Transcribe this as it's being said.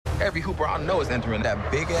Every hooper I know is entering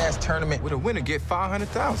that big-ass tournament with a winner get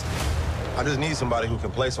 $500,000. I just need somebody who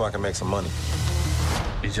can play so I can make some money.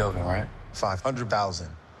 You're joking, right? $500,000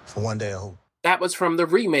 for one day of hoop. That was from the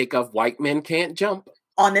remake of White Men Can't Jump.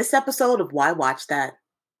 On this episode of Why Watch That?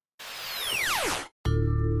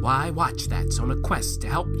 Why Watch That's on a quest to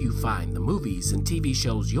help you find the movies and TV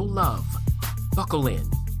shows you'll love. Buckle in.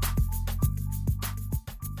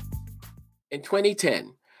 In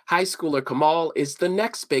 2010, high schooler Kamal is the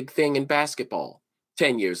next big thing in basketball.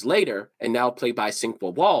 10 years later, and now played by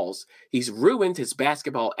Sinqua Walls, he's ruined his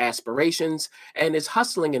basketball aspirations and is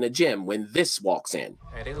hustling in a gym when this walks in.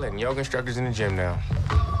 Hey, they letting yoga instructors in the gym now.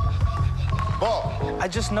 Ball. I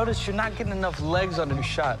just noticed you're not getting enough legs on your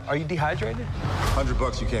shot. Are you dehydrated?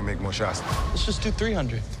 $100, you can't make more shots. Let's just do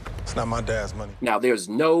 300. It's not my dad's money. Now, there's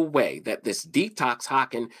no way that this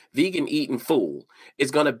detox-hocking, vegan-eating fool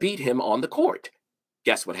is going to beat him on the court.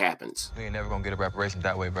 Guess what happens? We ain't never gonna get a reparation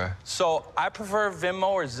that way, bro. So I prefer Venmo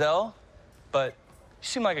or Zelle, but you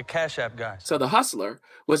seem like a Cash App guy. So the hustler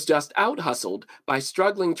was just out-hustled by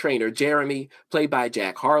struggling trainer Jeremy, played by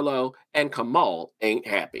Jack Harlow, and Kamal ain't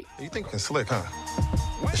happy. You thinking slick, huh?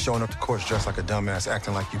 Just showing up to court dressed like a dumbass,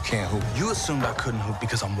 acting like you can't hoop. You assumed I couldn't hoop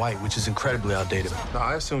because I'm white, which is incredibly outdated. No,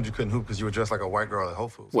 I assumed you couldn't hoop because you were dressed like a white girl at Whole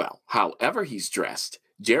Foods. Well, however he's dressed,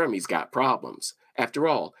 Jeremy's got problems. After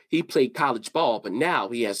all, he played college ball, but now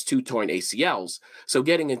he has 2 torn ACLs, so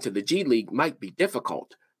getting into the G League might be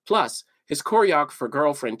difficult. Plus, his choreographer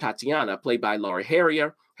girlfriend Tatiana, played by Laura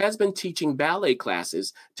Harrier, has been teaching ballet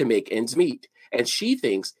classes to make ends meet, and she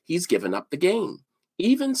thinks he's given up the game.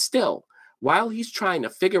 Even still, while he's trying to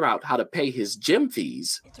figure out how to pay his gym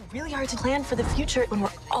fees, it's really hard to plan for the future when we're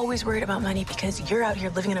always worried about money because you're out here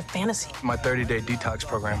living in a fantasy. My 30-day detox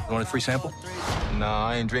program. You want a free sample? Nah,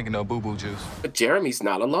 I ain't drinking no boo-boo juice. but Jeremy's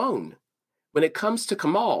not alone. When it comes to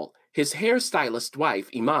Kamal, his hairstylist wife,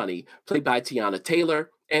 Imani, played by Tiana Taylor,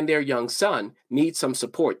 and their young son need some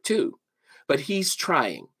support too. But he's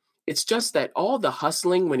trying. It's just that all the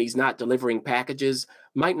hustling when he's not delivering packages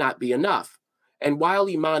might not be enough. And while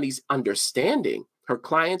Imani's understanding, her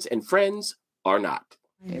clients and friends are not.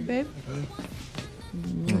 Hey, babe.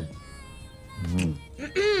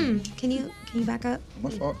 Can you back up? My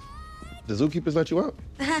fault. The zookeepers let you out.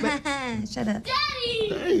 Shut up.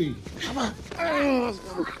 Daddy! Hey, come on.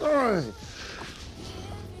 Oh,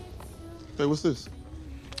 hey, what's this?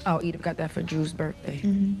 Oh, Edith got that for Drew's birthday.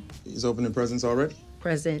 He's opening presents already?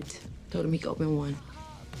 Present. Told him he could open one.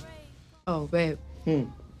 Oh, babe.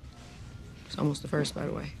 It's almost the first, by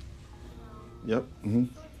the way. Yep. I'm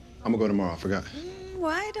gonna go tomorrow. I forgot.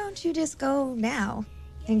 Why don't you just go now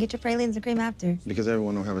and get your pralines and cream after? Because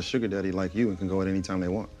everyone don't have a sugar daddy like you and can go at any time they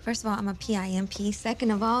want. First of all, I'm a PIMP.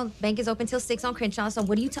 Second of all, bank is open till 6 on Crenshaw, so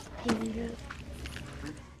what are you talking?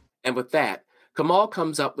 And with that, Kamal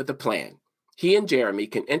comes up with a plan. He and Jeremy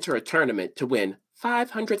can enter a tournament to win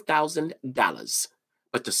 $500,000.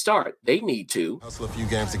 But to start, they need to Hustle a few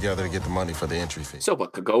games together to get the money for the entry fee. So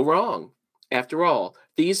what could go wrong? After all,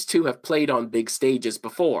 these two have played on big stages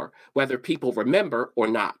before, whether people remember or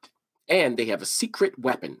not. And they have a secret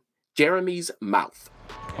weapon, Jeremy's mouth.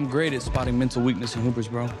 I'm great at spotting mental weakness in hoopers,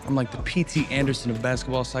 bro. I'm like the P.T. Anderson of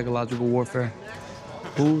basketball psychological warfare.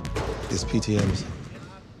 Who is P.T. Anderson?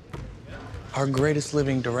 Our greatest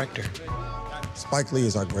living director. Spike Lee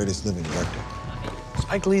is our greatest living director.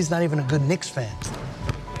 Spike Lee's not even a good Knicks fan.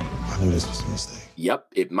 I knew this was a mistake. Yep,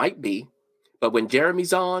 it might be. But when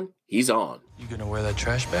Jeremy's on, he's on. You gonna wear that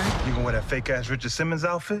trash bag? You gonna wear that fake-ass Richard Simmons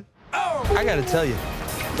outfit? Oh! I gotta tell you,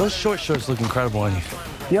 those short shorts look incredible on you.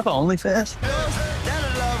 You have an OnlyFans?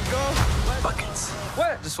 Buckets.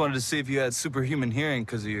 What? Just wanted to see if you had superhuman hearing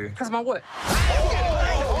because of your... Because my what?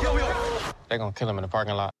 They gonna kill him in the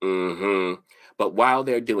parking lot. But while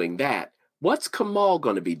they're doing that, what's Kamal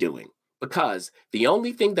gonna be doing? Because the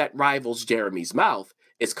only thing that rivals Jeremy's mouth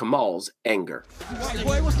is Kamal's anger. Hey,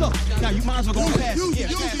 boy, what's up? Now, you might as well go past. Use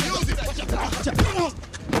it.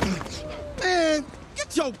 Man,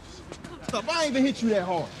 get your stuff. I ain't even hit you that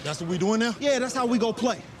hard. That's what we doing now? Yeah, that's how we go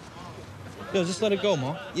play. Yo, just let it go,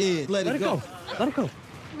 Mom. Yeah, let it go. Let it go.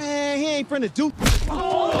 Man, he ain't finna do.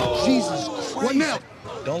 Oh, Jesus Christ. What now?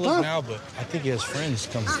 Don't look now, but I think he has friends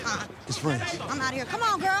coming. His friends. I'm out of here. Come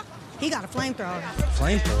on, girl. He got a flamethrower.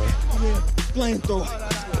 Flamethrower? Yeah, flamethrower.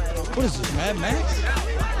 What is this, Mad Max?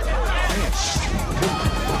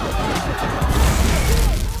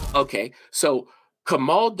 Okay, so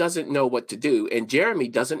Kamal doesn't know what to do, and Jeremy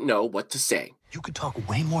doesn't know what to say. You could talk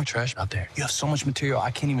way more trash out there. You have so much material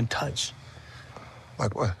I can't even touch.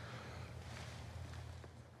 Like what?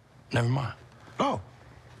 Never mind. Oh,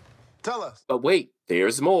 tell us. But wait,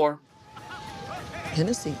 there's more.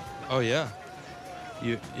 Hennessy. Oh, yeah.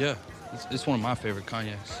 Yeah, it's one of my favorite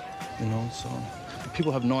cognacs, you know, so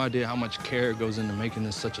people have no idea how much care goes into making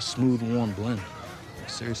this such a smooth, warm blend. Like,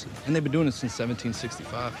 seriously. And they've been doing it since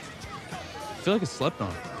 1765. I feel like it's slept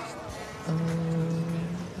on.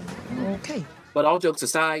 Okay. But all jokes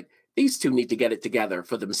aside, these two need to get it together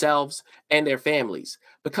for themselves and their families,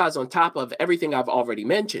 because on top of everything I've already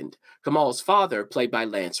mentioned, Kamal's father, played by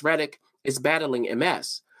Lance Reddick, is battling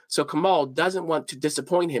MS. So Kamal doesn't want to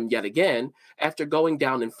disappoint him yet again after going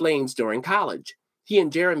down in flames during college. He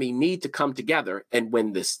and Jeremy need to come together and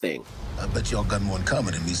win this thing. I bet y'all got more in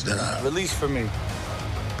common than meets the eye. Release for me.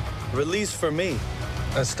 Release for me.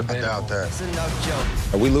 That's the bad out there. It's enough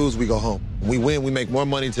joke. If we lose, we go home. We win, we make more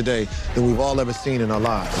money today than we've all ever seen in our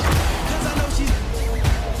lives.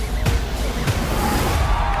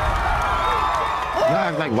 Y'all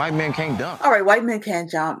act like white men can't dunk. All right, White Men Can't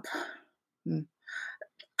Jump.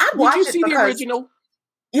 I watched Did you see the original?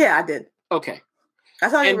 Yeah, I did. Okay. I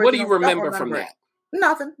saw the And what do you original. Don't remember from it. that?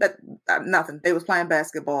 Nothing. Nothing. They was playing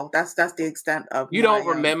basketball. That's the extent of. You don't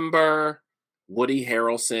remember Woody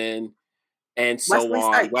Harrelson and so Wesley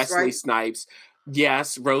on. Snipes, Wesley right? Snipes.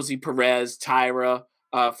 Yes, Rosie Perez, Tyra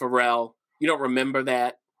Farrell. You don't remember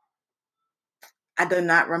that? I do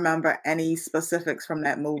not remember any specifics from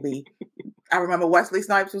that movie. I remember Wesley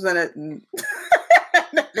Snipes was in it, and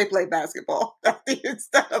they played basketball. That's the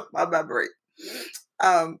extent of my memory.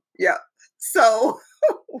 Yeah. So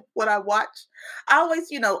when I watch, I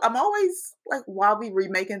always, I'm always like, why are we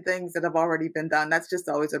remaking things that have already been done? That's just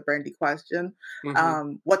always a Brandy question.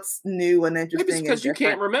 Mm-hmm. What's new and interesting? Maybe it's because you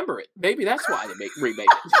can't remember it. Maybe that's why they remake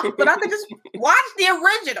it. But I could just watch the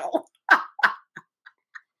original.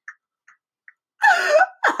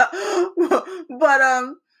 But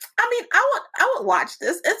I mean, I would watch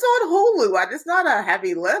this. It's on Hulu. It's not a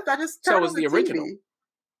heavy lift. I just turn So on is the TV. original.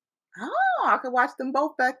 Oh, I could watch them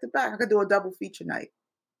both back to back. I could do a double feature night.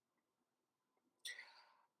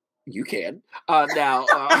 You can. Now,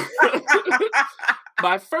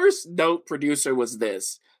 my first note, producer, was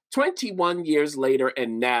this. 21 years later,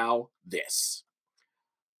 and now this.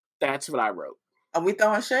 That's what I wrote. Are we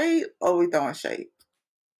throwing shade or are we throwing shade?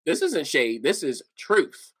 This isn't shade. This is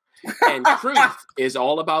truth. And truth is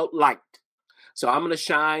all about light. So I'm going to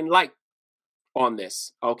shine light on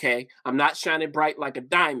this, okay? I'm not shining bright like a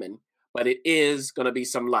diamond, but it is going to be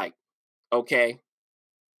some light, okay?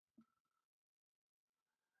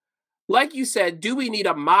 Like you said, do we need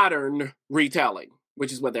a modern retelling,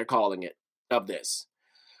 which is what they're calling it, of this?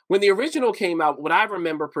 When the original came out, what I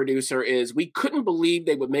remember, producer, is we couldn't believe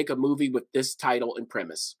they would make a movie with this title and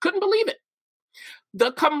premise. Couldn't believe it.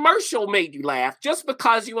 The commercial made you laugh just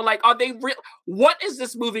because you were like, are they real? What is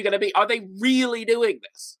this movie going to be? Are they really doing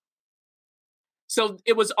this? So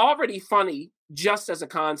it was already funny just as a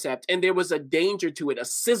concept, and there was a danger to it, a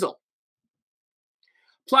sizzle.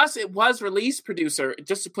 Plus, it was released, producer,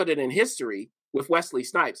 just to put it in history, with Wesley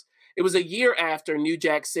Snipes. It was a year after New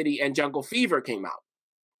Jack City and Jungle Fever came out.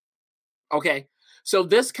 Okay, so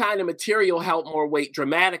this kind of material held more weight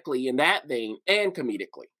dramatically in that vein and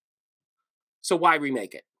comedically. So why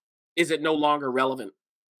remake it? Is it no longer relevant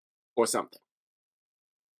or something?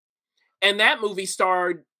 And that movie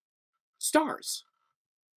starred stars.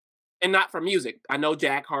 And not for music. I know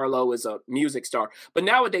Jack Harlow is a music star. But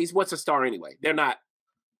nowadays, what's a star anyway? They're not.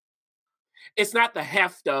 It's not the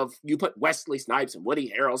heft of you put Wesley Snipes and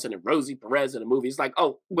Woody Harrelson and Rosie Perez in a movie. It's like,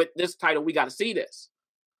 oh, with this title, we got to see this.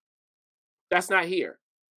 That's not here.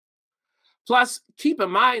 Plus, keep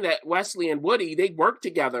in mind that Wesley and Woody, they worked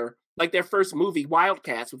together like their first movie,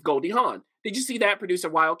 Wildcats, with Goldie Hawn. Did you see that, producer?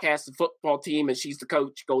 Wildcats, the football team, and she's the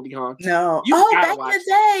coach, Goldie Hawn. No. Back in the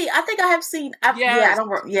day, I think I have seen. I've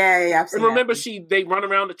seen. And remember, they run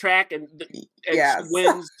around the track and she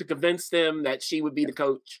wins to convince them that she would be the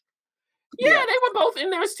coach. Yeah, they were both in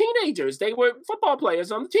there as teenagers. They were football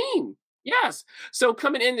players on the team. Yes. So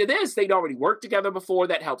coming into this, they'd already worked together before.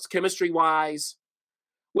 That helps chemistry-wise.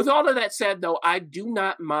 With all of that said, though, I do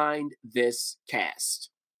not mind this cast.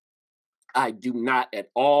 I do not at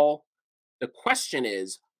all. The question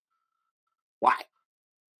is, why?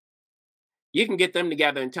 You can get them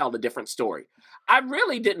together and tell a different story. I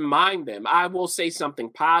really didn't mind them. I will say something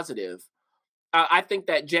positive. I think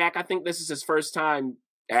that Jack, this is his first time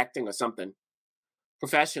acting or something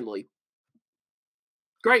professionally.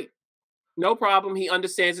 Great. No problem. He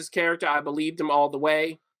understands his character. I believed him all the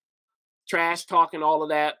way. Trash talking, all of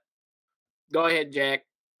that. Go ahead, Jack.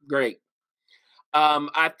 Great.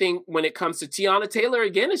 I think when it comes to Tiana Taylor,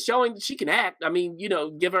 again, it's showing that she can act. I mean,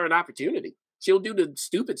 give her an opportunity. She'll do the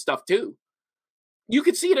stupid stuff too. You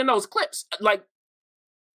could see it in those clips, like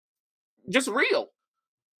just real.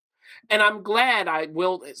 And I'm glad, I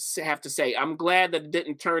will have to say, I'm glad that it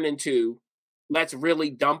didn't turn into, let's really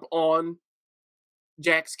dump on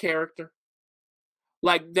Jack's character.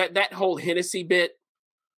 Like that whole Hennessy bit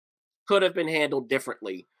could have been handled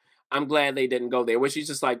differently. I'm glad they didn't go there, where she's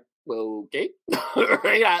just like, well, okay.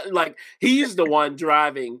 Yeah, like he's the one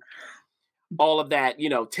driving all of that,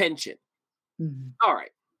 tension. Mm-hmm. All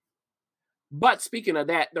right. But speaking of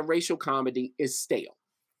that, the racial comedy is stale.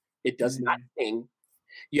 It does not sing.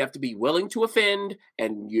 You have to be willing to offend,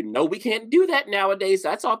 and we can't do that nowadays.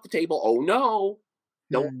 That's off the table. Oh no.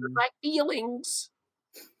 Don't hurt my feelings.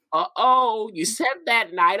 Uh-oh, you said that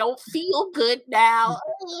and I don't feel good now.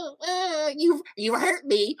 You hurt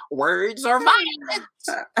me. Words are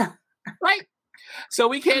violence. Right? So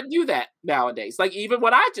we can't do that nowadays. Like even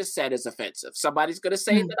what I just said is offensive. Somebody's going to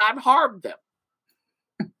say that I've harmed them.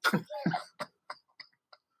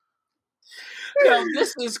 Now,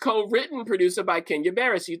 this is co-written, produced by Kenya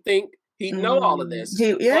Barris. You think he'd know all of this.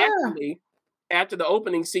 Actually, after the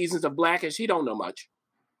opening seasons of Blackish, he don't know much.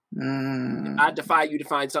 I defy you to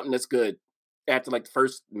find something that's good after like the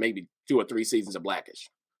first maybe 2 or 3 seasons of Blackish.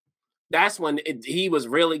 That's when he was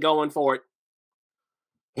really going for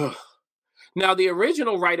it. Now, the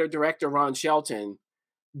original writer-director Ron Shelton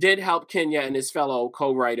did help Kenya and his fellow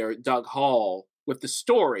co-writer Doug Hall with the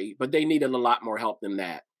story, but they needed a lot more help than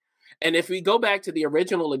that. And if we go back to the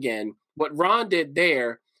original again, what Ron did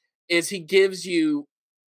there is he gives you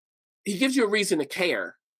a reason to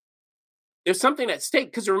care. There's something at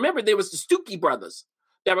stake. Because remember, there was the Stookie brothers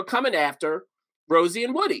that were coming after Rosie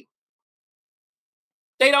and Woody.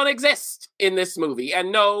 They don't exist in this movie,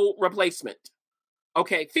 and no replacement.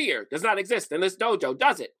 Okay, fear does not exist in this dojo,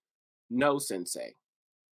 does it? No, Sensei.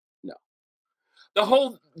 No. The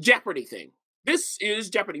whole Jeopardy thing. This is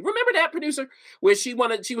Jeopardy. Remember that, producer? Where she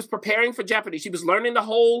was preparing for Jeopardy. She was learning the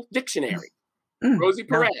whole dictionary. Rosie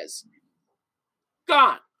Perez.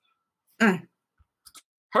 Gone.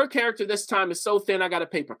 Her character this time is so thin, I got a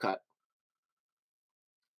paper cut.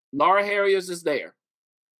 Laura Harriers is there.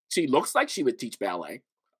 She looks like she would teach ballet.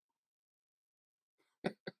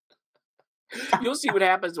 You'll see what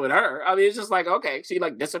happens with her. I mean, it's just like, okay, she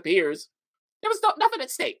like disappears. There was nothing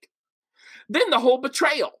at stake. Then the whole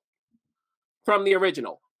betrayal from the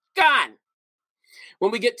original. Gone.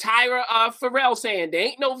 When we get Tyra Farrell saying, there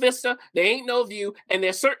ain't no vista, there ain't no view, and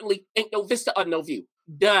there certainly ain't no vista or no view.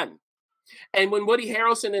 Done. And when Woody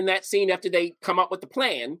Harrelson in that scene, after they come up with the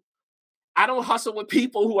plan, I don't hustle with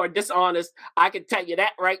people who are dishonest. I can tell you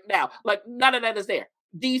that right now. Like, none of that is there.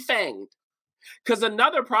 Defanged. Because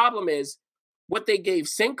another problem is what they gave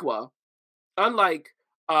Cinqua, unlike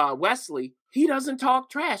Wesley, he doesn't talk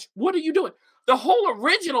trash. What are you doing? The whole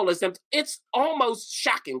original is them. It's almost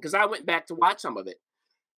shocking because I went back to watch some of it.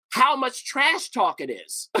 How much trash talk it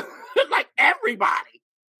is. Like everybody.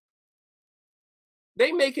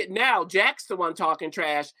 They make it now. Jack's the one talking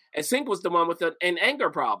trash, and Cinqua's the one with an anger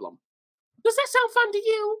problem. Does that sound fun to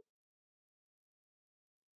you?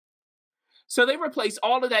 So they replace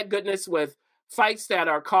all of that goodness with fights that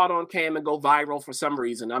are caught on cam and go viral for some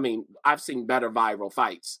reason. I mean, I've seen better viral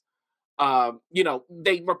fights.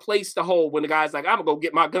 They replace the whole when the guy's like, I'm going to go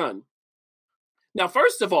get my gun. Now,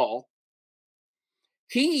 first of all,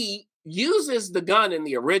 he uses the gun in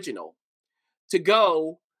the original to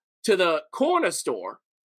go to the corner store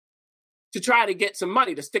to try to get some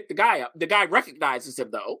money to stick the guy up. The guy recognizes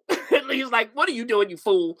him, though. He's like, what are you doing, you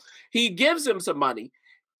fool? He gives him some money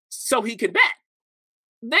so he can bet.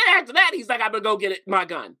 Then after that, he's like, I'm going to go get my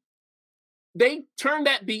gun. They turned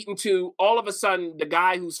that beat into, all of a sudden, the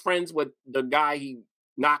guy who's friends with the guy he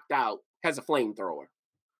knocked out has a flamethrower.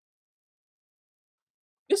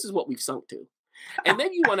 This is what we've sunk to. And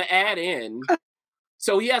then you want to add in,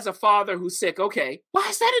 so he has a father who's sick. Okay, why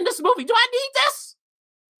is that in this movie? Do I need this?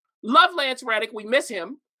 Love Lance Reddick. We miss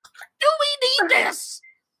him. Do we need this?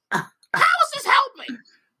 How is this helping?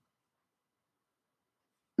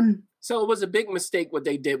 So it was a big mistake what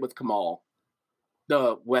they did with Kamal,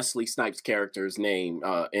 the Wesley Snipes character's name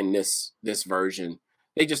in this version.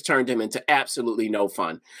 They just turned him into absolutely no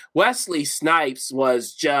fun. Wesley Snipes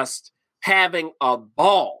was just having a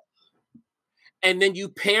ball. And then you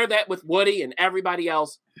pair that with Woody and everybody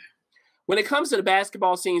else. When it comes to the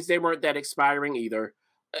basketball scenes, they weren't that inspiring either.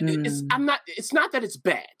 It's not that it's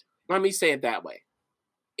bad. Let me say it that way.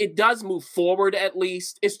 It does move forward at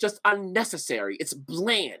least. It's just unnecessary. It's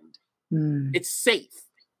bland. It's safe.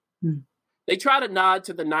 They try to nod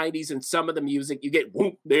to the 90s and some of the music. You get,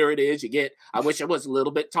 whoop, there it is. You get, I wish I was a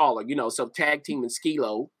little bit taller. So Tag Team and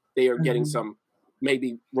Skee-Lo, they are getting some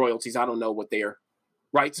maybe royalties. I don't know what their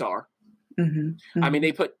rights are. I mean,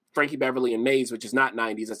 they put Frankie Beverly and Maze, which is not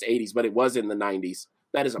 90s, that's 80s, but it was in the 90s.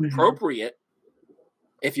 that is appropriate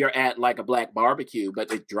if you're at like a black barbecue,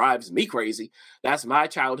 but it drives me crazy. That's my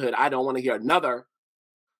childhood. I don't want to hear another,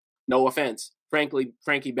 no offense,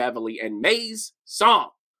 Frankie Beverly and Maze song.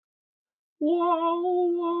 Whoa,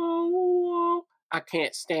 whoa, whoa. I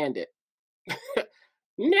can't stand it.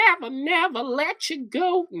 Never, never let you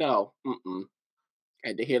go. No. I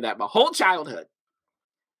had to hear that my whole childhood.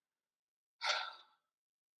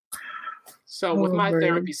 So with my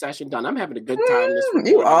therapy session done, I'm having a good time this week.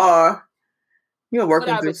 You are. You're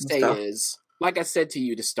working through some stuff. What I would say is, like I said to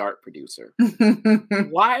you to start, producer,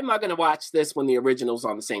 why am I going to watch this when the original's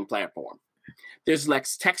on the same platform? There's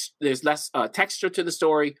less texture to the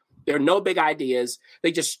story. There are no big ideas.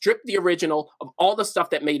 They just stripped the original of all the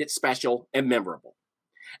stuff that made it special and memorable.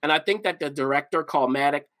 And I think that the director,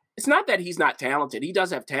 Calmatic, it's not that he's not talented. He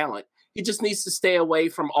does have talent. He just needs to stay away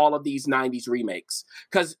from all of these 90s remakes.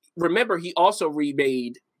 Because remember, he also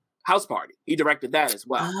remade House Party. He directed that as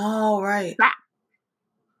well. Oh, right. Stop.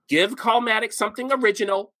 Give Calmatic something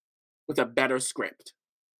original with a better script.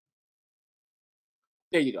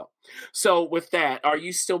 There you go. So with that, are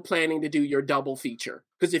you still planning to do your double feature?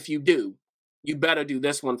 Because if you do, you better do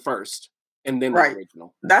this one first and then the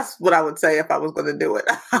original. That's what I would say if I was going to do it.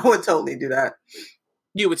 I would totally do that.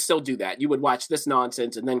 You would still do that. You would watch this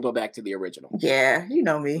nonsense and then go back to the original. Yeah, you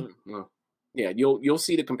know me. Yeah, you'll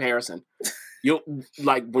see the comparison. You'll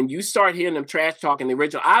like when you start hearing them trash talking the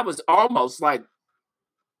original. I was almost like,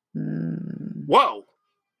 whoa.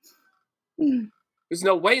 There's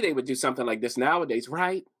no way they would do something like this nowadays,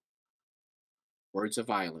 right? Words of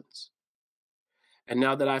violence. And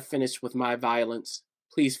now that I've finished with my violence,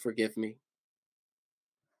 please forgive me.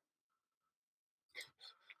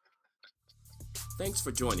 Thanks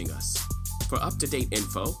for joining us. For up-to-date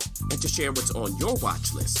info and to share what's on your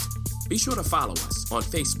watch list, be sure to follow us on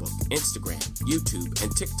Facebook, Instagram, YouTube,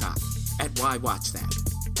 and TikTok at Why Watch That,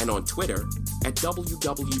 and on Twitter at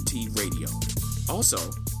WWT Radio. Also,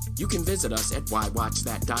 you can visit us at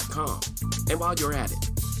whywatchthat.com. And while you're at it,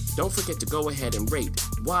 don't forget to go ahead and rate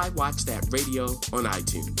Why Watch That Radio on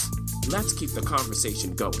iTunes. Let's keep the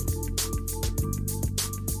conversation going.